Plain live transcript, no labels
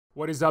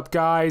What is up,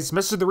 guys?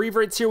 Mr.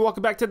 TheRevertz here.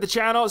 Welcome back to the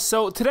channel.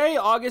 So today,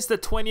 August the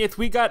 20th,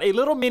 we got a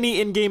little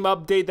mini in-game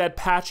update that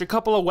patched a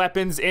couple of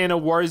weapons in a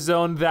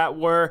Warzone that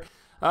were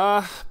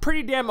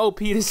pretty damn OP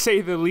to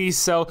say the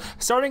least. So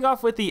starting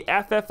off with the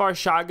FFR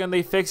shotgun,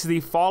 they fixed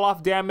the fall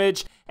off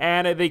damage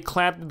and they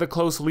clamped the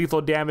close lethal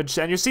damage.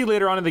 And you'll see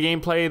later on in the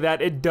gameplay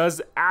that it does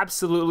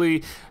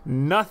absolutely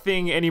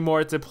nothing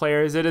anymore to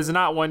players. It is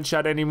not one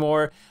shot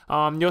anymore.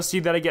 You'll see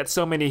that I get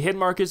so many hit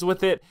markers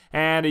with it,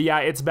 and yeah,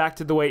 it's back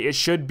to the way it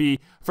should be.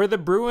 For the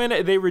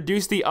Bruen, they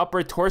reduced the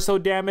upper torso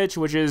damage,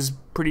 which is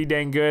pretty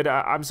dang good.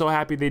 I'm so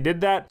happy they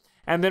did that.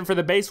 And then for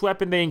the base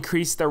weapon, they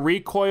increased the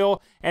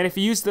recoil. And if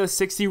you use the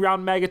 60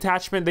 round mag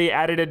attachment, they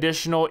added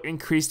additional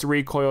increased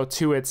recoil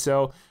to it.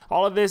 So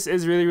all of this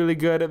is really, really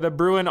good. The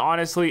Bruen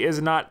honestly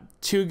is not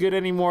too good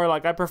anymore.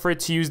 Like, I prefer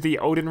to use the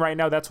Odin right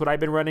now. That's what I've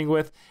been running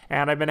with,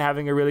 and I've been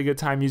having a really good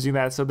time using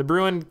that. So the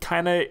Bruen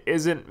kind of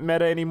isn't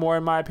meta anymore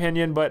in my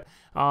opinion, but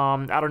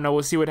I don't know.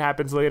 We'll see what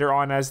happens later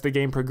on as the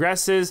game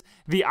progresses.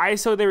 The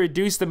ISO, they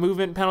reduced the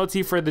movement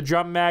penalty for the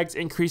drum mags,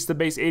 increased the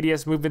base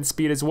ADS movement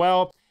speed as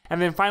well.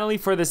 And then finally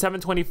for the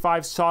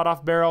 725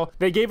 sawed-off barrel,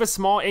 they gave a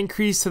small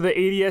increase to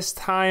the ADS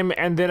time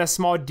and then a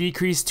small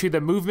decrease to the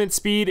movement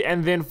speed.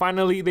 And then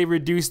finally they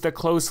reduced the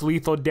close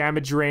lethal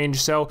damage range.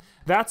 So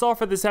that's all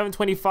for the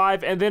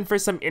 725. And then for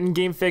some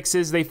in-game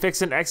fixes, they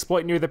fixed an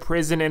exploit near the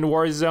prison in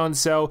Warzone.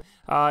 So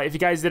if you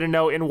guys didn't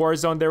know, in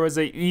Warzone there was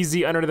an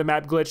easy under the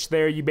map glitch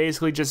there. You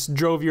basically just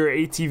drove your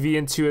ATV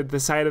into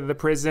the side of the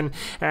prison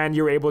and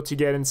you were able to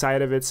get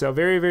inside of it. So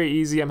very, very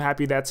easy. I'm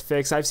happy that's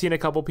fixed. I've seen a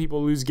couple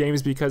people lose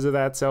games because of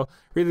that, so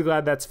really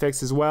glad that's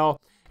fixed as well.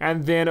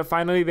 And then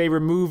finally, they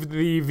removed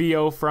the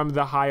VO from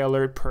the high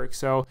alert perk.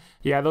 So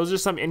yeah, those are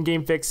some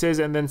in-game fixes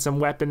and then some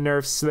weapon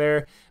nerfs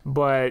there.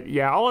 But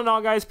yeah, all in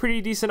all, guys,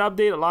 pretty decent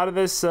update. A lot of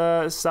this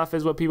stuff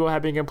is what people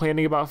have been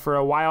complaining about for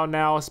a while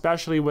now,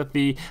 especially with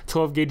the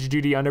 12 gauge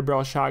duty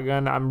underbarrel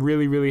shotgun. I'm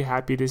really, really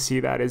happy to see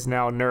that is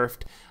now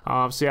nerfed.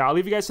 So yeah, I'll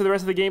leave you guys to the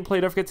rest of the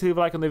gameplay. Don't forget to leave a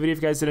like on the video if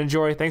you guys did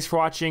enjoy. Thanks for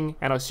watching,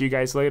 and I'll see you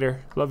guys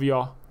later. Love you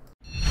all.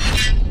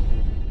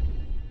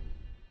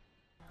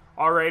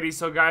 Alrighty,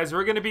 so guys,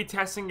 we're going to be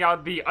testing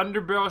out the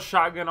underbarrel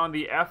shotgun on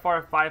the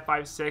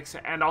FR.556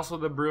 and also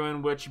the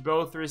Bruen, which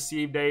both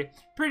received a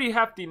pretty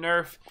hefty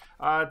nerf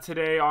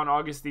today on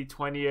August the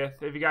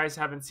 20th. If you guys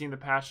haven't seen the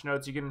patch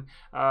notes, you can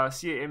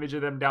see an image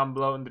of them down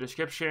below in the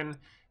description.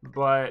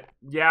 But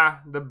yeah,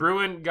 the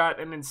Bruen got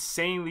an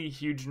insanely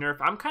huge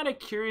nerf. I'm kind of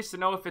curious to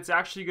know if it's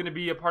actually going to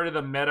be a part of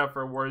the meta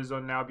for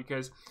Warzone now,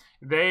 because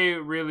they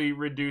really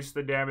reduced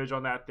the damage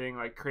on that thing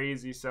like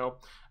crazy. So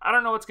I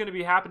don't know what's going to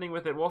be happening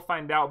with it. We'll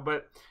find out.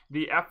 But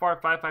the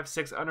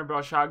FR.556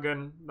 underbarrel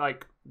shotgun,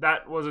 like,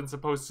 that wasn't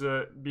supposed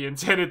to be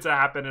intended to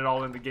happen at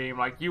all in the game.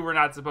 Like, you were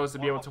not supposed to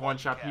be able to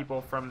one-shot people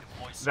from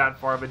that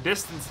far of a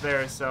distance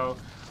there. So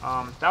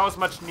that was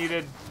much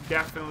needed.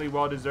 Definitely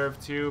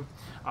well-deserved too.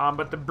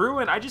 But the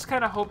Bruen, I just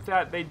kind of hope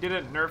that they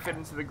didn't nerf it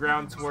into the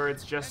ground to where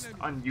it's just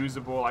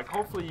unusable. Like,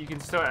 hopefully you can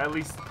still at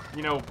least,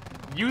 you know,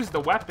 use the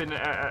weapon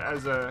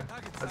as a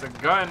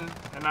gun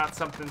and not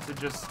something to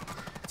just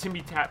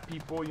timmy tap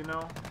people, you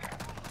know.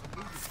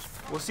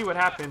 We'll see what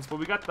happens. But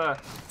we got the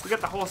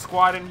whole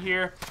squad in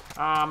here.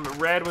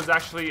 Red was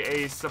actually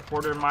a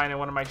supporter of mine in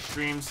one of my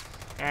streams,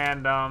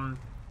 and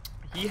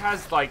he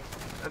has, like,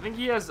 I think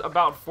he has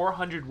about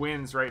 400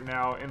 wins right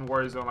now in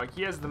Warzone. Like,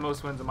 he has the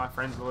most wins on my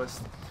friends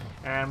list.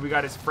 And we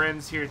got his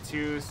friends here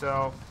too,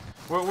 so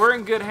we're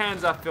in good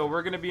hands, I feel.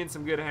 We're going to be in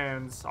some good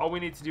hands. All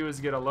we need to do is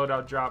get a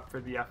loadout drop for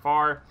the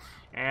FR,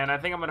 and I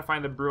think I'm going to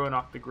find the Bruen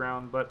off the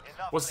ground, but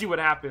we'll see what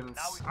happens.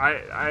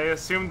 I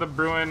assume the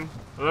Bruen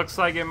looks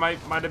like it might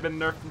have been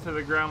nerfed into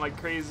the ground like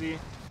crazy,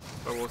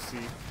 but we'll see.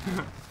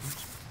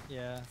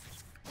 Yeah.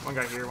 One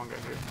guy here, one guy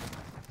here.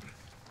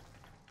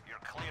 You're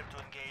clear to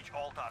engage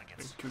all targets.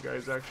 I think two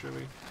guys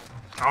actually.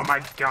 Oh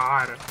my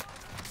god.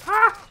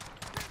 Ah!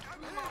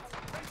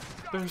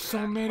 There's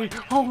so many.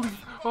 Holy,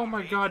 oh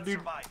my god, dude.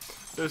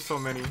 There's so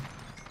many.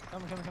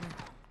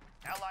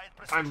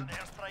 Coming.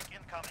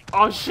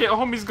 Oh shit,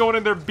 homie's going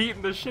in there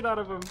beating the shit out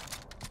of him.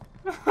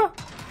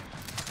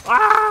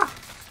 Ah!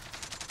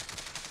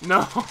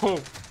 No.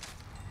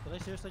 Did I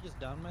seriously just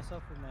down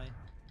myself with my...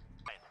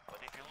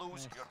 But if you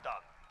lose, you're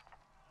done.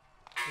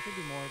 There could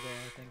be more though,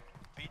 I think.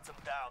 Beat them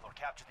down or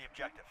capture the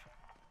objective.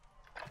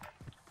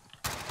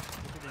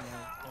 There could be more.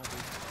 Oh,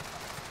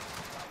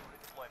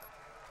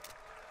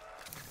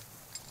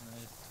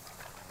 nice.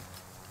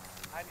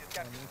 I'm your I'm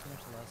captain. gonna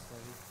finish the last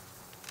lobby.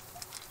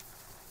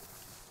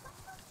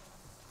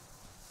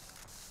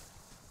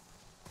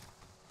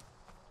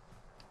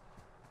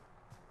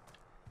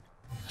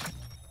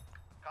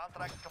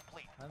 Contract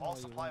complete. I don't know All what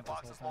you supply want this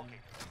boxes whole time.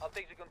 located. I'll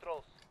take the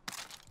controls.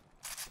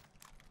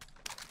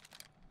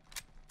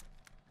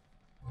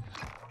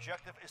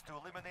 Objective is to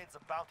eliminate the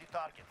bounty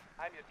target.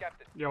 I'm your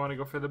captain. You want to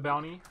go for the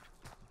bounty?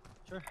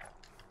 Sure.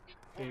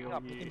 Okay, We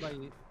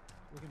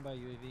can buy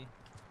UAV.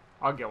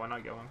 I'll get one.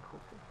 I'll get one. Cool.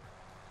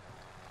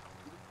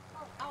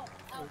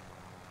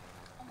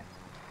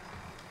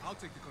 I'll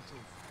take the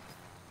controls.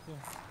 Cool.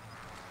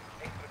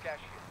 Extra cash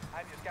here.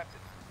 I'm your captain.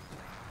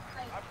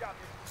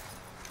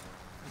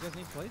 You guys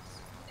need plates?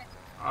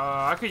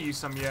 I could use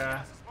some,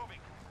 yeah.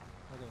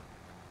 Okay.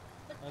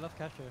 I left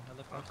cash here. I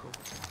left cash here.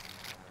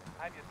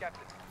 I'm your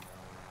captain.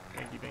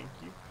 Thank you, thank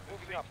you.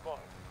 Moving up, boss.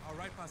 All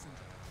right, passenger.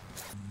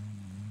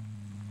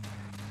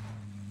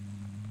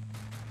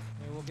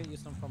 Maybe we'll get you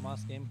some from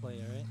us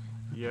gameplay, alright?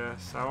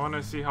 Yes, I want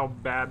to see how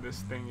bad this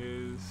thing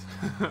is.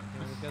 Okay,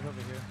 we'll get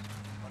over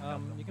here.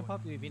 You can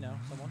pop UAV now,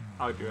 someone.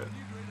 I'll do it.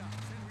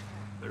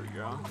 There we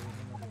go.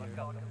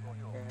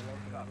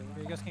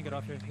 Here, you guys can get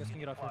off here. You guys can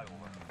get off here.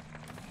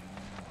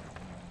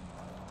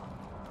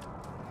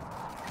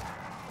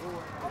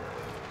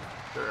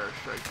 They're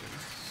striking.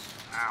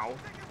 Ow.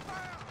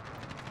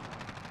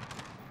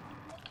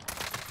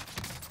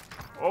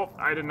 Oh,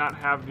 I did not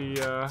have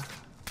the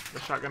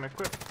shotgun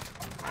equipped.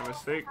 My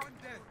mistake.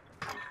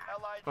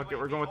 Fuck it,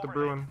 we're going with the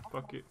Bruen.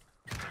 Fuck it.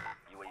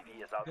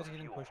 UAV is You out guys of are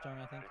getting fuel. pushed down,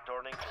 I think.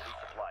 Returning to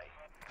resupply.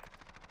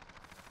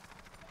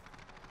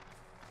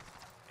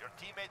 Your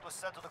teammate was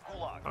sent to the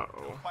gulag.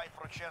 Uh-oh. You'll fight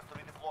for a chance to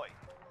redeploy.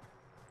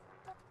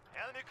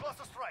 Enemy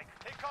cluster strike.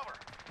 Take cover.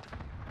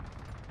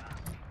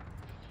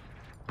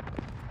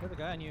 There's a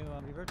guy on you,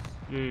 Revertz.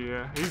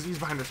 Yeah. He's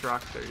behind this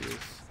rock. There he is.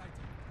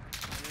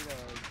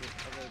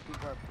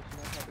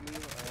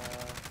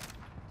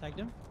 Tagged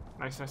him.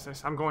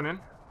 Nice. I'm going in.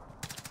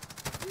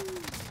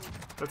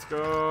 Let's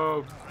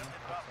go.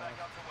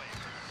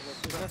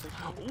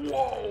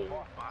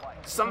 Whoa.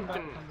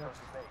 Something.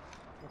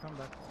 We'll come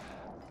back.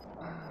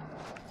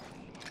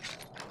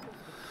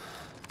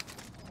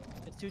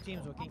 It's two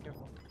teams, Joaquin,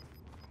 careful.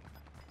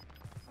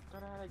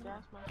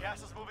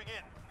 Gas is moving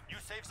in. New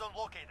safe zone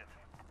located.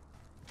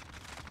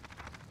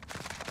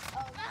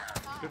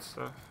 Good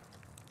stuff.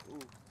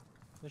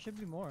 There should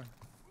be more.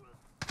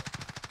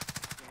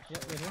 Yeah,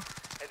 right here.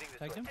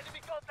 Tagged him. Enemy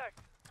contact.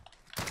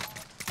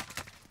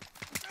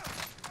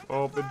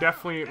 Oh, it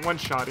definitely ain't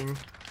one-shotting.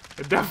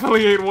 It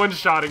definitely ain't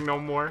one-shotting no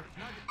more.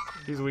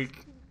 He's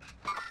weak.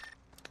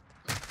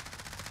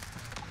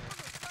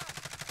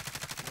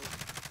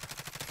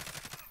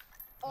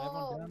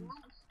 Oh,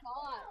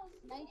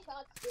 nice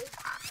shots, dude.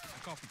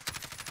 Copy.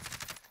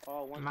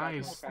 Oh, one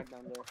Nice. crack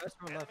down there. Rest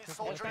one left. Enemy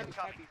Careful, soldier left.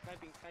 incoming.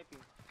 Sniping.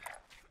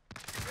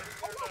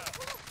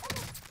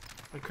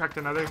 I cracked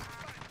another. Come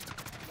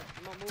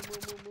on,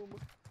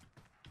 move.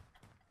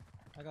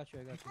 I got you.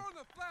 Throwing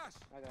the flash.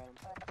 I got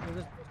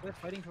him. They're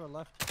fighting to our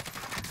left.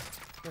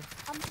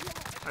 I'm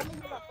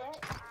here up,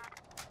 right?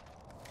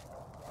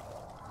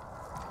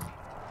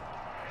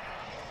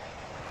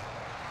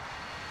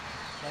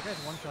 That guy's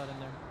one shot in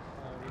there.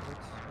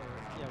 Revertz.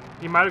 Yeah,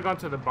 He might have gone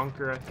to the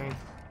bunker, I think.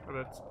 Oh,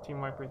 that's team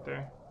wipe right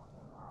there.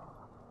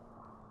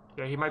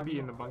 Yeah, he might be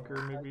in the bunker,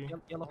 maybe.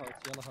 Yellow house,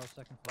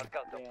 second floor. Mark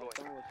out Yeah, deploying.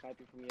 someone was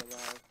sniping from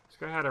yellow house. This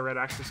guy had a red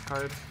access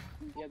card.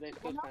 Yeah, they're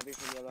still sniping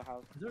from yellow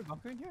house. Is there a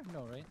bunker in here?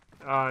 No,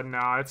 right?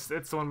 No, it's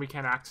the one we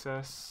can't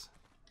access.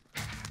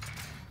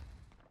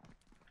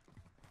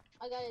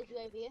 I got his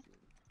UAV.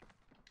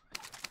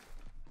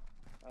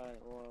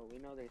 Well, we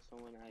know there's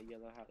someone at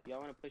yellow house.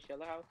 Y'all wanna push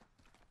yellow house?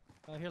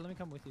 Here, let me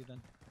come with you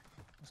then.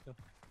 Let's go.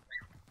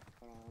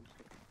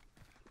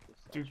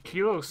 Dude,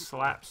 Kilo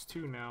slaps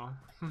too now.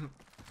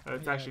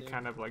 It's Yeah, actually dude.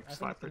 kind of like I think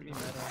slap it's gonna pretty.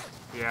 be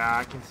meta. Yeah,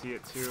 I can see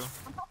it too.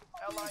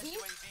 Allied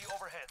UAV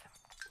overhead.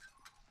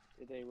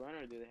 Did they run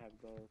or do they have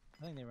gold?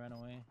 I think they ran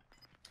away.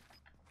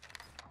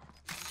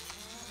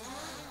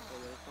 So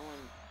there's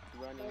someone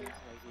running right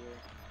here.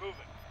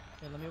 Moving.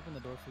 Yeah, let me open the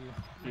door for you.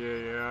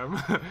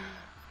 Yeah.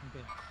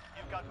 Okay.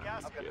 You've got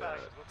gas in the Yeah. bag.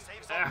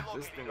 Safe zone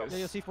This thing relocated.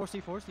 Yeah, is. C4s.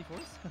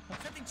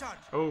 Setting charge.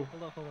 Oh.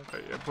 Hold up.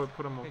 Yeah,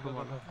 put him on. Okay, Put him go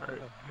on. ahead. Alright,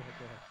 Go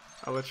ahead.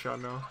 I'll let y'all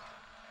know.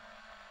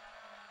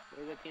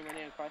 There's a team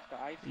running across the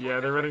ice. Yeah,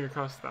 they're running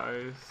across the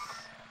ice.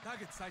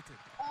 Target sighted.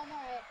 Oh, I'm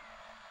alright.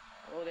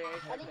 Oh, there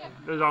is. I think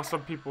I'm There's also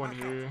people in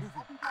here.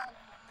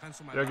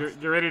 Cancel my Yeah, last.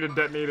 get ready to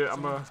detonate it. I'm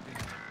Someone gonna has been-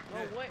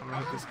 Oh, what?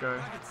 hit this guy.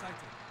 Target sighted.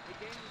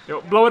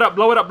 Yo, blow it up.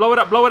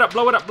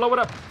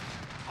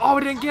 Oh,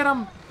 we didn't get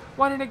him.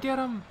 Why didn't it get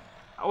him?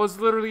 I was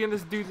literally in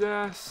this dude's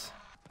ass.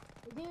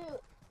 Do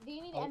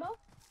you need ammo?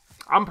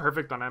 I'm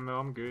perfect on ammo.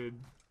 I'm good.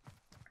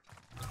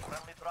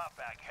 Friendly drop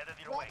bag headed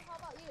your Red, way. how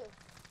about you?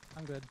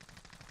 I'm good.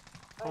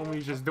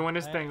 Homie's just doing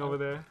his thing over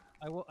there.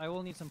 I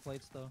will need some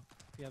plates though.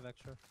 If you have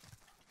extra.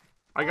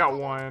 I got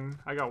one.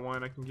 I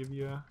can give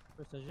you.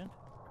 Precision.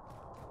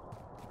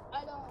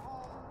 I don't,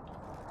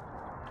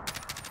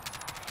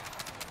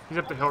 He's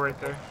up the hill right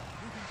there.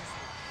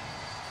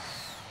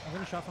 I'm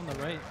getting shot from the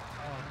right.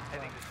 Oh,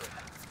 Heading this way.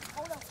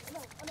 oh no.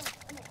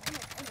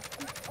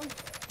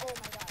 Oh my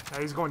god.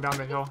 Yeah, he's going down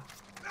the hill.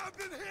 I've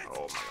been hit.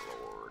 Oh my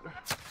lord.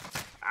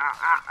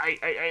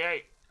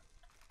 Ay.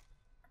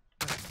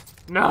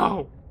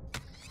 No!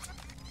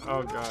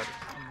 Oh god.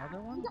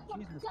 another one?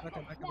 Jesus, back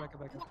up.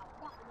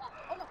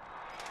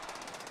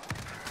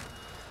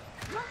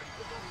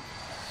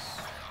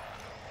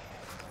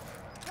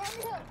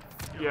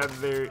 Yeah,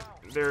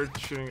 they're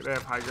shooting. They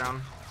have high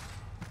ground.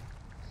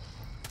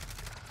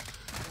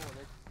 Oh,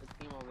 there's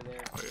a team over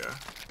there. Oh yeah.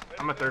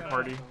 I'm a third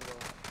party.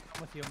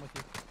 I'm with you.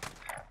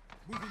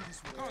 Moving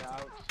this way. They're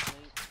out.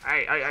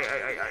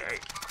 Ay.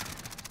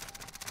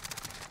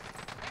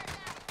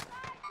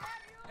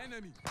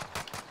 enemy.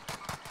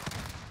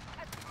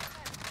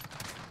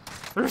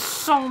 There's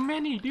so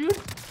many, dude.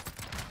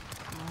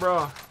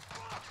 Bruh.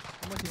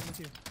 I'm with you, I'm with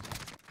you.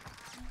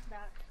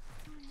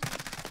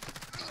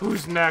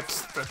 Who's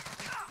next?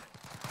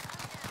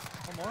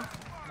 One more?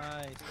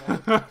 Nice.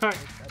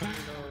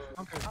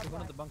 Bunkers, there's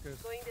one of the bunkers.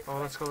 Oh,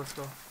 let's go, let's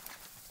go.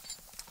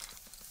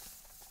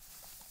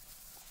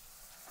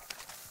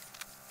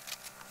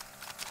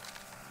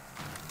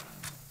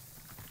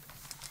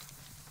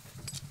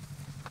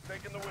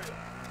 Taking the wheel.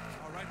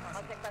 All right,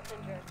 I'll passenger. take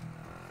passenger.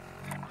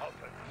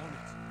 Okay. On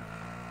it.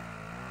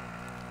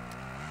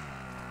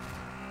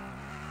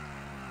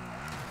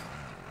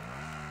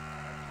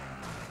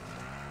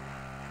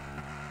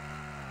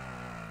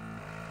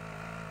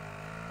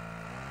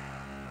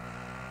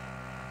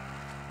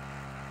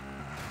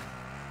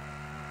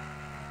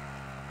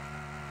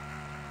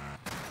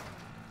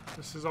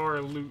 This is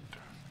our loot.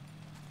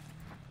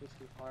 This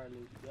is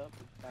Harley. Yup,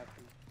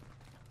 exactly.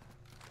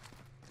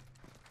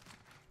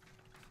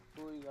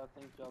 Who y'all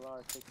think y'all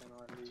are taking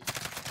our lead?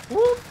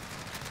 Whoop!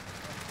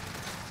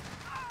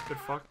 Get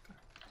fucked.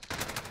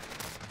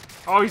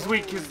 Oh, he's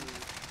weak.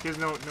 He has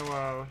no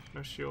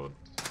shield.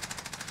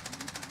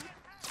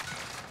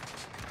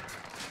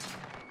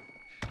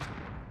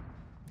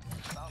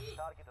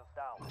 Target is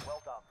down.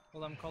 Well done.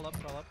 Hold on, call up,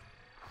 call up.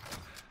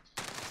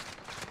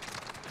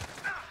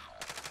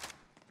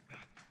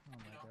 Oh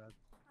my god.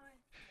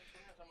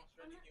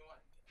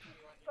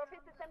 Trophy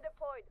system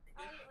deployed.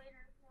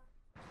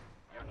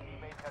 Your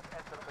teammate has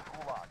entered the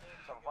gulag.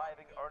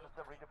 Surviving earns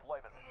them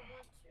redeployment.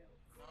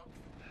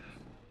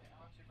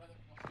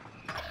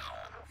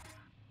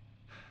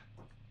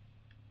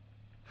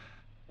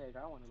 Hey,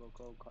 I wanna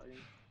go karting.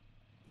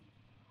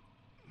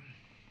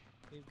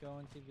 Keep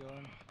going, keep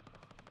going.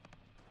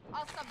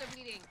 I'll stop the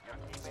bleeding. Your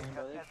teammate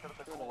Bro, has this entered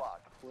the shit is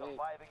gulag. quick.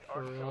 Surviving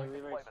earns For them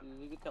real? Revertz, redeployment.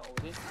 did you get to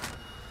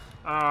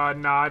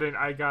Odin? No, I didn't.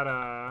 I got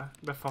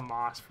the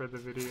FAMAS for the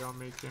video I'm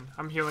making.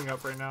 I'm healing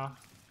up right now.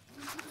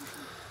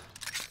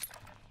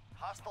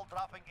 Hostile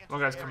dropping into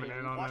One guy's the coming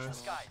area. in on Watch the us.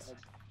 skies.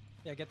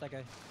 Yeah, get that guy.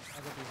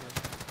 I'll get these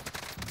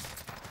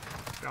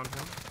guys. Down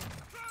him.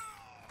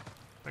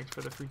 Thanks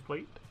for the free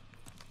plate.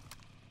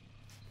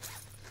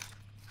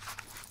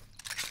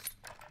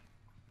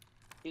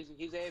 He's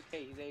AFK,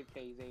 he's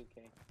AFK.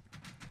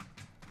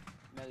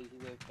 Melly,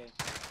 he's AFK.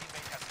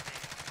 Teammate has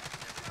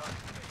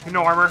stayed.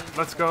 No armor.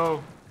 Let's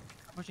go.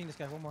 I'm pushing this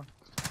guy, one more.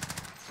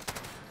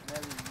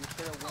 Melly, you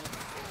should have won.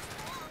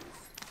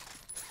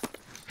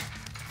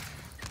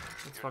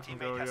 Let's Your fucking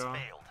go, teammate has y'all.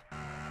 failed.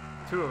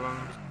 Two of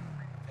them.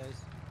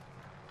 Guys.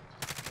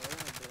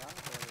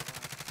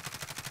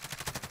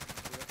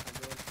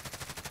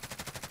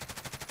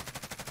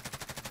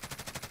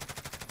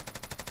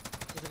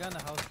 There's a guy in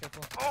the house,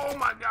 careful. Oh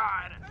my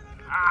god.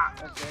 Ah.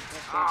 That's it.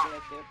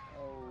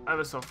 Oh. I have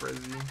a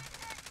self-resi.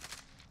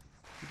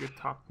 You could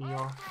top me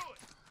off.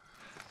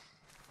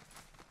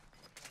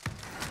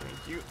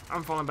 Thank you.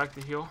 I'm falling back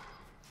to heal.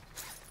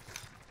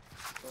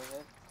 Go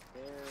ahead.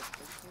 They're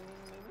pushing,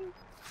 maybe?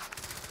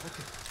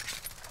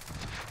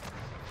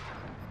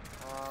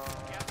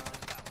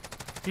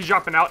 He's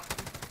dropping out.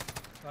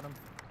 Got him.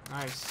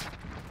 Nice.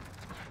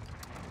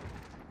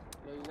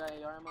 Yo, you got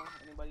AR ammo?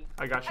 Anybody?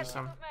 I got you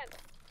some.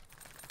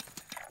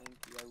 Thank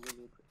you, I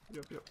really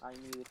appreciate Yep. I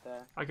needed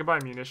that. I can buy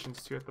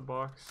munitions too at the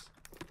box.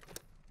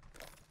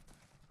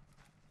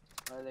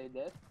 Are they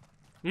dead?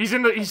 He's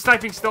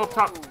sniping still up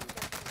top.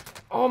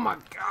 Oh my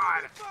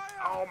god.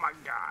 Oh my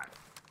god.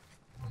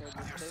 Okay, just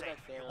You're stay safe.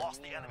 back there. You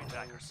lost Me the and enemy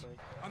I'll trackers.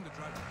 replay. On the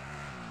driver.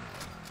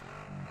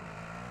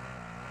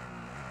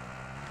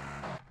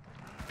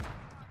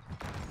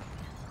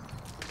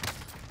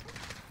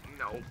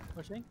 No.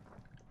 Pushing?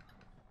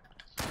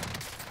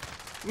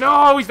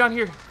 No, he's down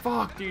here.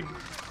 Fuck, dude.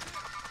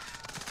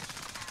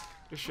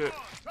 Good shit.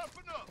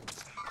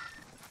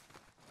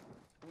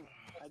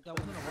 That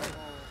wasn't a way.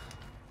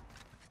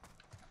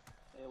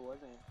 It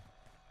wasn't.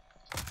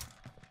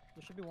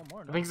 There should be one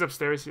more, I no? think he's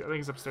upstairs. I think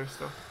he's upstairs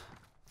still.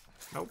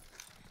 Nope.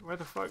 Where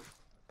the fuck?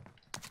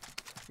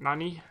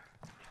 Nani?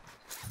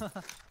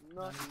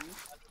 Nothing.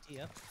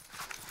 TF.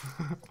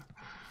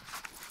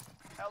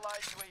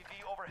 Allied UAV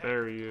overhead.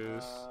 There he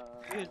is.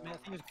 I think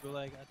it was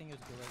Gulag. I think it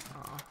was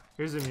Gulag.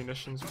 Here's the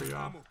munitions for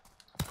y'all. Ammo.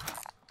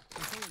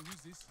 Can someone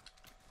use this?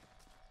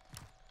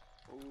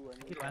 Ooh, I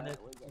He need landed.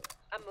 that. Where's that?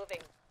 I'm moving.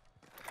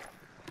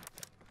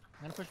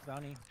 I'm gonna push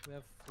bounty. We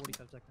have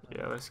 45 seconds.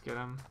 Yeah, let's get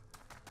him.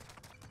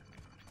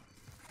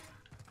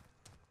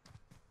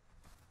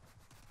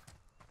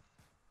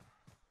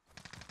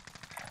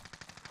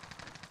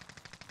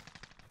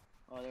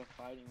 Oh, they're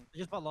fighting. We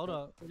just bought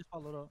loadout. We just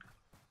bought loadout.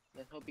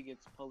 Let's hope he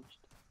gets poached.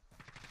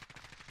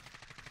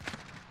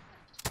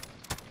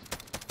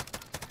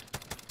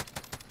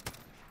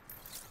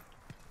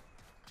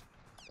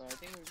 So I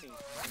think we're being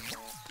shot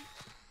at.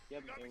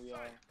 Yep, here we are.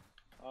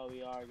 Oh,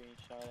 we are getting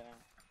shot at.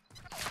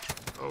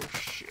 Oh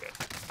shit.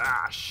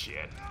 Ah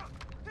shit.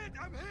 Hit!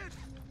 I'm hit!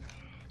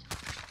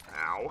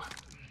 Ow.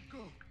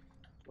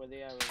 Where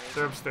they at?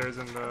 They're upstairs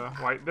in the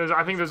white.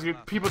 I think there's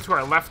people to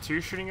our left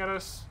too shooting at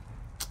us.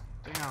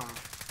 Damn.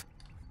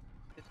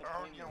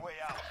 Earn your way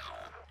out.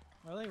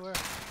 Really? Where?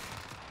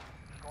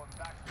 Going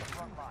back to the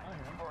front line. I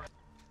hear him.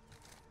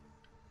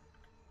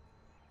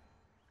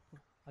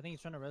 I think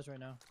he's trying to res right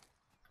now.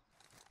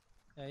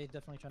 Yeah, he's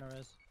definitely trying to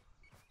res.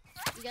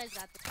 You guys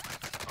got this.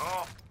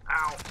 Oh,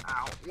 ow,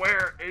 ow.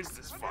 Where is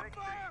this fuck?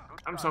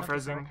 I'm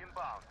self-resing.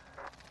 Inbound.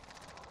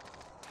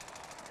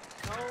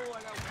 No,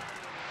 I got one.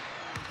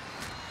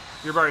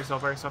 You're by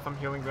yourself. I'm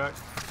healing back.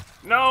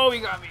 No, he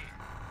got me.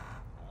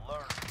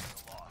 Learn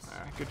from the loss.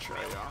 Good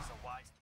try, y'all.